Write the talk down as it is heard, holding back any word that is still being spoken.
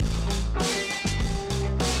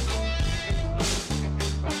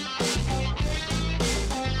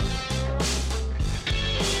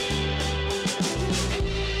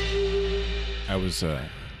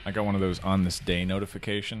I got one of those on this day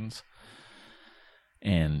notifications,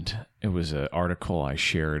 and it was an article I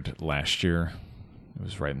shared last year. It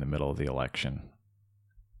was right in the middle of the election,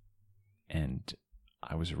 and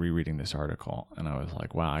I was rereading this article, and I was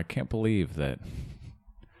like, wow, I can't believe that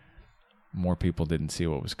more people didn't see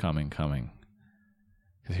what was coming.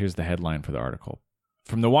 Because here's the headline for the article.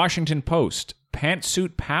 From the Washington Post,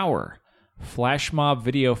 Pantsuit Power, flash mob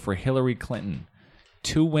video for Hillary Clinton.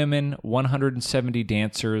 2 women, 170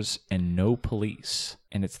 dancers, and no police.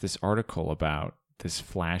 And it's this article about this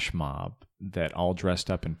flash mob that all dressed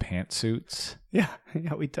up in pantsuits. Yeah,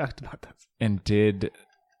 we talked about this. And did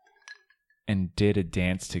a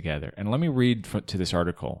dance together. And let me read to this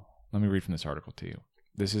article. Let me read from this article to you.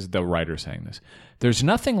 This is the writer saying this. There's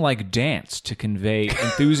nothing like dance to convey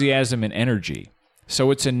enthusiasm and energy, so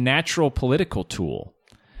it's a natural political tool.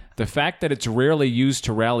 The fact that it's rarely used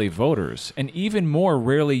to rally voters, and even more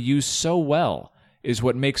rarely used so well, is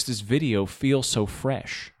what makes this video feel so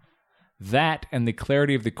fresh. That and the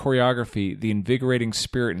clarity of the choreography, the invigorating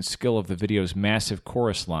spirit and skill of the video's massive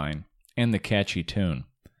chorus line, and the catchy tune.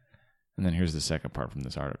 And then here's the second part from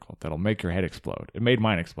this article that'll make your head explode. It made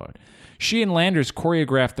mine explode. She and Landers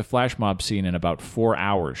choreographed the flash mob scene in about 4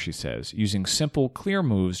 hours, she says, using simple, clear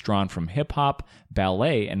moves drawn from hip-hop,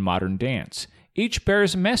 ballet, and modern dance. Each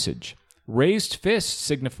bears a message. Raised fists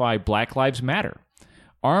signify Black Lives Matter.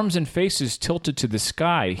 Arms and faces tilted to the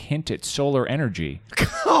sky hint at solar energy.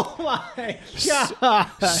 Oh my God.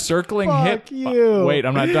 Circling Fuck hip. you. Wait,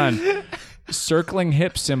 I'm not done. Circling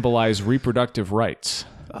hips symbolize reproductive rights.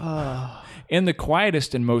 In the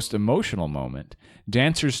quietest and most emotional moment,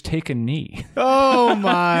 dancers take a knee. Oh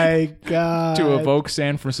my God. To evoke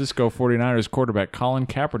San Francisco 49ers quarterback Colin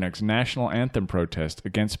Kaepernick's national anthem protest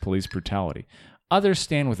against police brutality. Others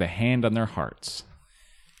stand with a hand on their hearts.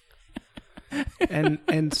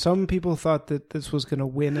 And some people thought that this was going to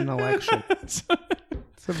win an election.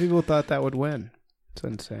 Some people thought that would win. It's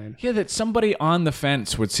insane. Yeah, that somebody on the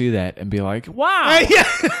fence would see that and be like, wow,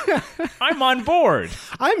 I'm on board.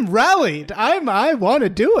 I'm rallied. I want to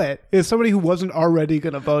do it. Is somebody who wasn't already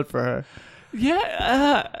going to vote for her.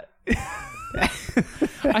 Yeah.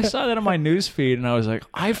 I saw that on my news feed and I was like,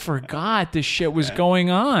 I forgot this shit was going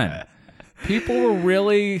on. People were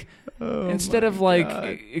really, instead of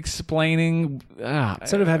explaining,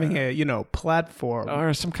 instead of having a platform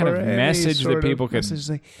or some kind of message that people could.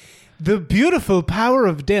 Like, the beautiful power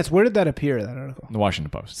of dance. Where did that appear? That article. The Washington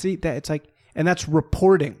Post. See that it's like, and that's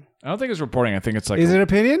reporting. I don't think it's reporting. I think it's like. Is it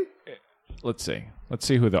opinion? Let's see. Let's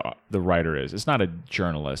see who the writer is. It's not a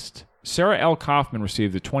journalist. Sarah L. Kaufman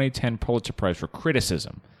received the 2010 Pulitzer Prize for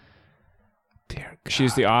criticism. Dear God. She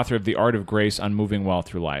is the author of The Art of Grace on Moving Well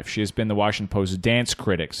Through Life. She has been the Washington Post's dance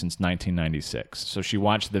critic since 1996. So she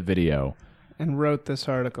watched the video and wrote this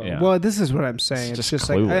article. Yeah. Well, this is what I'm saying. It's just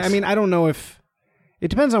clueless. like I mean, I don't know if it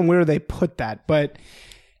depends on where they put that, but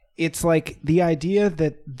it's like the idea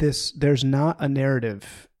that there's not a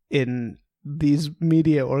narrative in these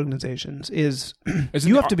media organizations is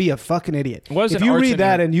you have to be a fucking idiot. If you read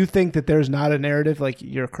that and you think that there's not a narrative, like,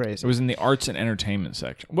 you're crazy. It was in the arts and entertainment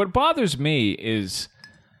section. What bothers me is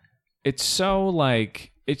it's so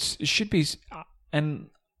like it should be, and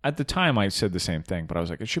at the time I said the same thing, but I was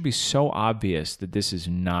like, it should be so obvious that this is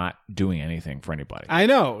not doing anything for anybody. I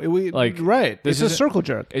know. Right. It's a circle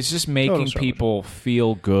jerk. It's just making people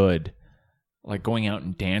feel good, like going out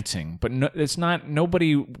and dancing. But no, it's not.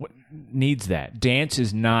 Nobody needs that. Dance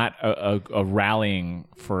is not a rallying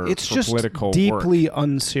for political just deeply work.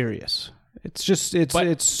 unserious.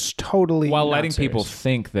 It's totally while not letting serious. people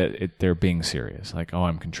think that they're being serious, like, oh,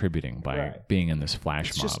 I'm contributing by being in this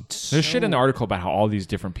flash mob. There's shit in the article about how all these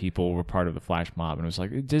different people were part of the flash mob, and it was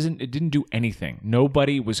like it didn't do anything.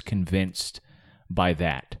 Nobody was convinced by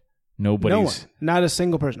that. No one, not a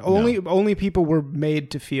single person. Only people were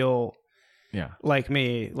made to feel. Yeah, like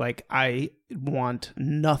me, like I want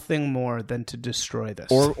nothing more than to destroy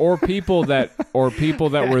this. Or people that were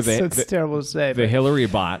it's terrible to say, the Hillary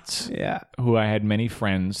bots. Yeah, who I had many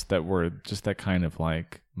friends that were just that kind of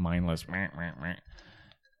like mindless.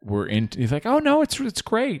 Were into. He's like, oh no, it's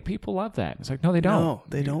great. People love that. It's like, no, they don't. No,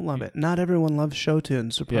 they don't love it. Not everyone loves show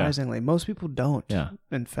tunes. Surprisingly, most people don't. Yeah,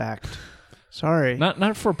 in fact. Sorry.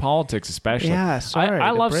 Not for politics, especially. Yeah, sorry.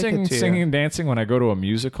 I love singing and dancing when I go to a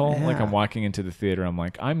musical. Yeah. Like, I'm walking into the theater. I'm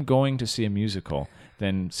like, I'm going to see a musical.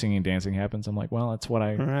 then singing and dancing happens. I'm like, well, that's what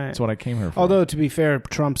I came here for. Although, to be fair,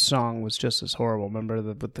 Trump's song was just as horrible. Remember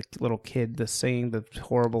with the little kid singing the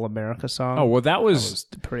horrible America song? Oh, well, that was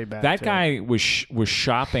pretty bad. That too. guy was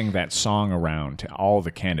shopping that song around to all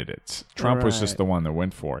the candidates. Trump was just the one that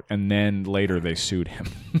went for it. And then later they sued him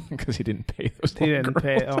because he didn't pay those He didn't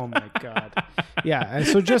pay. Oh, my God. Yeah, and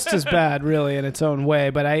so just as bad, really, in its own way.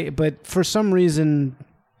 But for some reason,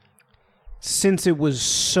 since it was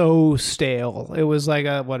so stale, it was like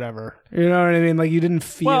a whatever. You know what I mean? Like, you didn't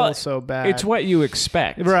feel so bad. It's what you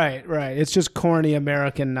expect. Right. It's just corny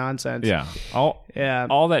American nonsense. Yeah.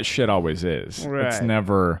 All that shit always is. Right. It's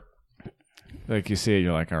never, like, you see it,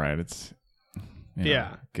 you're like, all right, it's,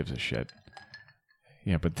 gives a shit.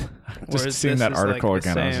 Yeah, but just seeing that article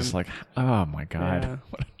again, I was just like, oh, my God.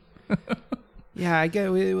 Yeah. Yeah, I get,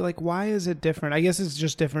 like, why is it different? I guess it's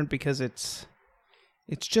just different because it's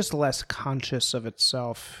just less conscious of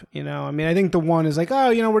itself, you know? I mean, I think the one is like,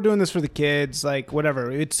 oh, we're doing this for the kids, like, whatever.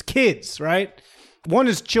 It's kids, right? One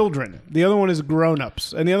is children. The other one is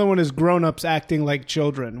grown-ups. And the other one is grown-ups acting like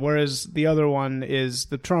children, whereas the other one is,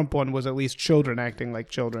 the Trump one was at least children acting like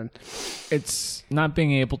children. It's not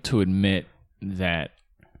being able to admit that,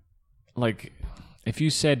 like, if you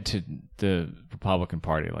said to the Republican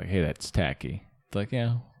Party, like, hey, that's tacky, like,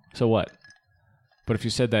 yeah, so what? But if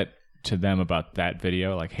you said that to them about that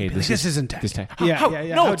video, like, hey, this isn't tacky. This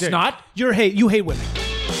Yeah. No, it's not. You hate women.